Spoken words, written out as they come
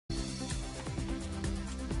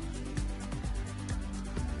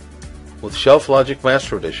With Shelf Logic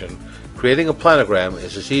Master Edition, creating a planogram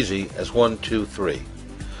is as easy as 1, 2, 3.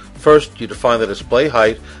 First, you define the display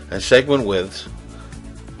height and segment widths.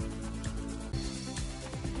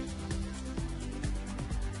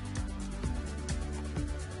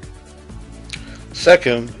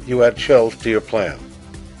 Second, you add shelves to your plan.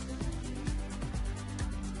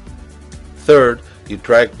 Third, you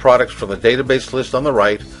drag products from the database list on the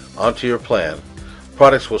right onto your plan.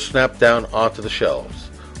 Products will snap down onto the shelves.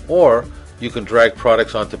 Or you can drag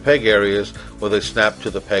products onto peg areas where they snap to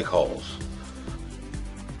the peg holes.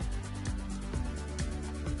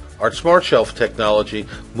 Our Smart Shelf technology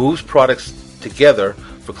moves products together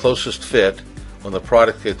for closest fit when the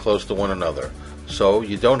products get close to one another, so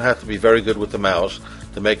you don't have to be very good with the mouse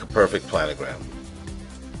to make a perfect planogram.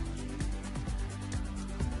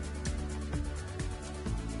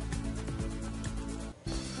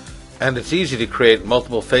 And it's easy to create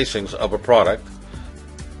multiple facings of a product.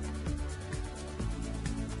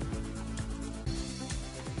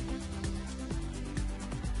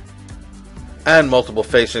 And multiple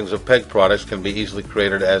facings of peg products can be easily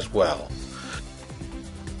created as well.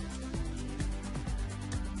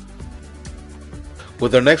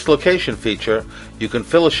 With our next location feature, you can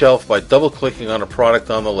fill a shelf by double-clicking on a product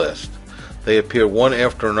on the list. They appear one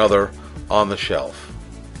after another on the shelf.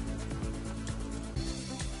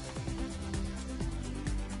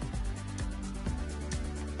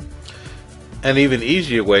 An even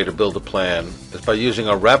easier way to build a plan is by using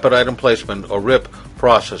a Rapid Item Placement, or RIP,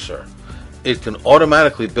 processor. It can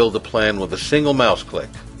automatically build a plan with a single mouse click.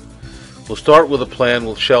 We'll start with a plan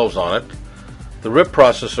with shelves on it. The RIP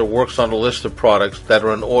processor works on a list of products that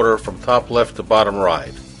are in order from top left to bottom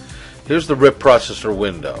right. Here's the RIP processor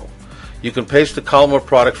window. You can paste a column of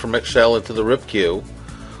products from Excel into the RIP queue,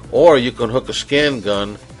 or you can hook a scan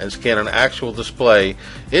gun and scan an actual display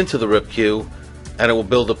into the RIP queue, and it will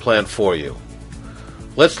build a plan for you.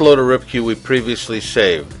 Let's load a RIP queue we previously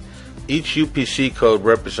saved. Each UPC code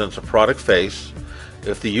represents a product face.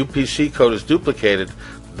 If the UPC code is duplicated,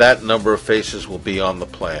 that number of faces will be on the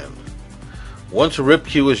plan. Once a RIP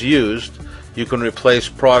queue is used, you can replace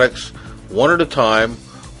products one at a time,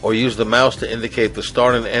 or use the mouse to indicate the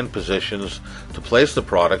start and end positions to place the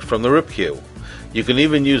product from the RIP queue. You can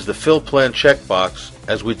even use the Fill Plan checkbox,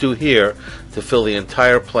 as we do here, to fill the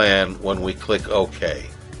entire plan when we click OK.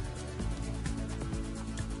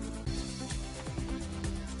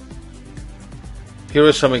 Here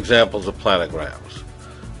are some examples of planograms.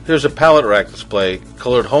 Here's a pallet rack display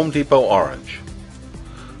colored Home Depot orange.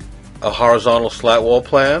 A horizontal slat wall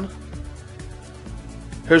plan.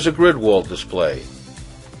 Here's a grid wall display.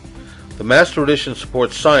 The Master Edition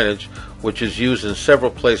supports signage, which is used in several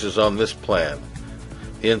places on this plan.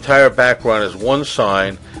 The entire background is one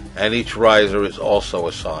sign, and each riser is also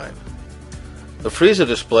a sign. The freezer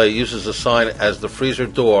display uses a sign as the freezer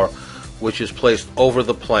door, which is placed over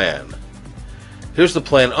the plan. Here's the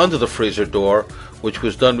plan under the freezer door, which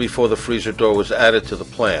was done before the freezer door was added to the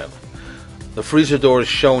plan. The freezer door is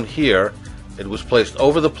shown here. It was placed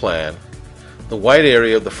over the plan. The white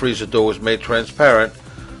area of the freezer door was made transparent,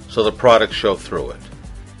 so the products show through it.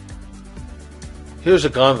 Here's a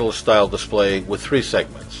gondola style display with 3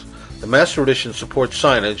 segments. The Master Edition supports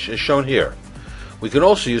signage, as shown here. We can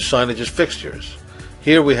also use signage as fixtures.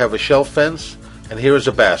 Here we have a shelf fence, and here is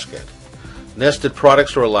a basket. Nested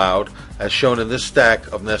products are allowed, as shown in this stack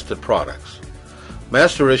of nested products.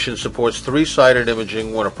 Master Edition supports 3-sided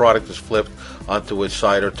imaging when a product is flipped onto its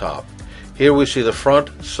side or top. Here we see the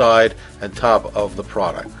front, side, and top of the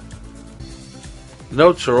product.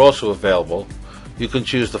 Notes are also available. You can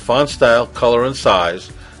choose the font style, color and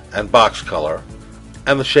size, and box color,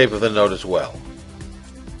 and the shape of the note as well.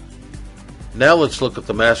 Now let's look at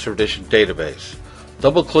the Master Edition database.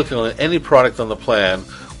 Double-clicking on any product on the plan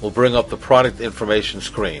will bring up the product information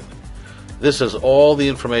screen. This has all the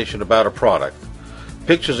information about a product.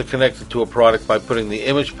 Pictures are connected to a product by putting the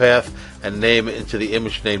image path and name into the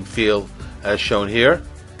image name field, as shown here.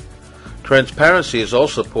 Transparency is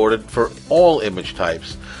also supported for all image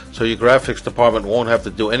types, so your graphics department won't have to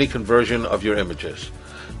do any conversion of your images.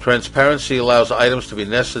 Transparency allows items to be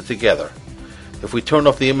nested together. If we turn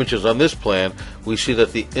off the images on this plan, we see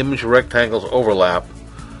that the image rectangles overlap,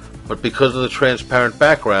 but because of the transparent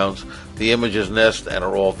backgrounds, the images nest and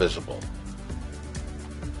are all visible.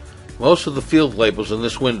 Most of the field labels in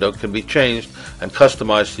this window can be changed and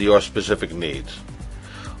customized to your specific needs.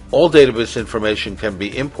 All database information can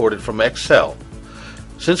be imported from Excel.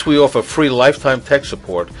 Since we offer free lifetime tech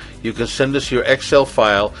support, you can send us your Excel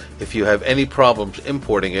file if you have any problems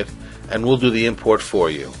importing it, and we'll do the import for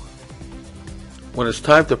you. When it's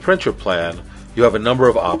time to print your plan, You have a number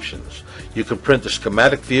of options. You can print a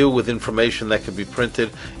schematic view with information that can be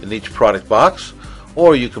printed in each product box,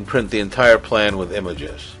 or you can print the entire plan with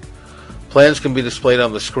images. Plans can be displayed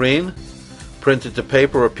on the screen, printed to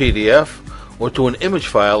paper or PDF, or to an image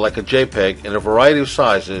file like a JPEG in a variety of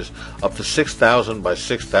sizes up to 6,000 by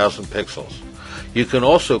 6,000 pixels. You can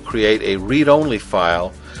also create a read-only file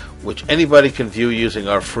which anybody can view using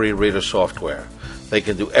our free reader software. They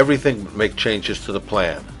can do everything but make changes to the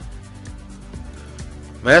plan.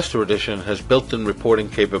 Master Edition has built-in reporting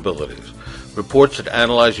capabilities. Reports that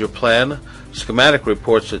analyze your plan, schematic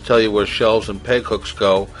reports that tell you where shelves and peg hooks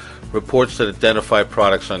go, reports that identify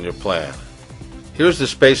products on your plan. Here's the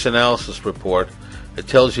space analysis report. It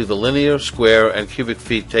tells you the linear, square, and cubic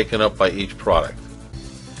feet taken up by each product.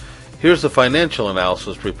 Here's the financial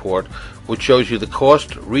analysis report, which shows you the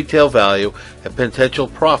cost, retail value, and potential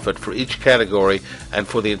profit for each category and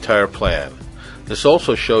for the entire plan. This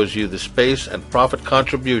also shows you the space and profit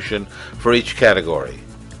contribution for each category.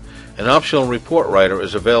 An optional report writer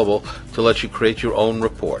is available to let you create your own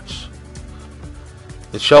reports.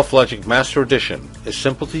 The ShelfLogic Master Edition is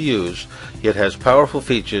simple to use, yet has powerful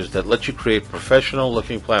features that let you create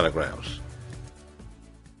professional-looking planograms.